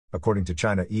According to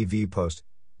CnEVPost,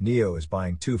 NIO is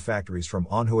buying 2 factories from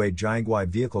Anhui Jianghuai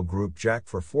Vehicle Group JAC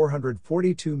for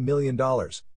 $442 million.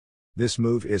 This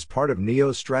move is part of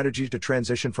NIO's strategy to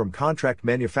transition from contract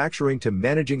manufacturing to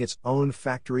managing its own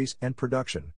factories and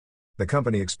production. The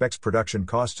company expects production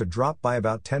costs to drop by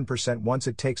about 10% once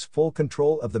it takes full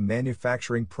control of the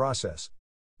manufacturing process.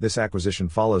 This acquisition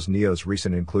follows NIO's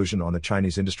recent inclusion on the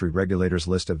Chinese industry regulator's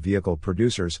list of vehicle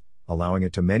producers, allowing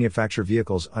it to manufacture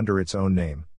vehicles under its own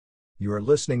name. You are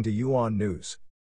listening to Yuan News.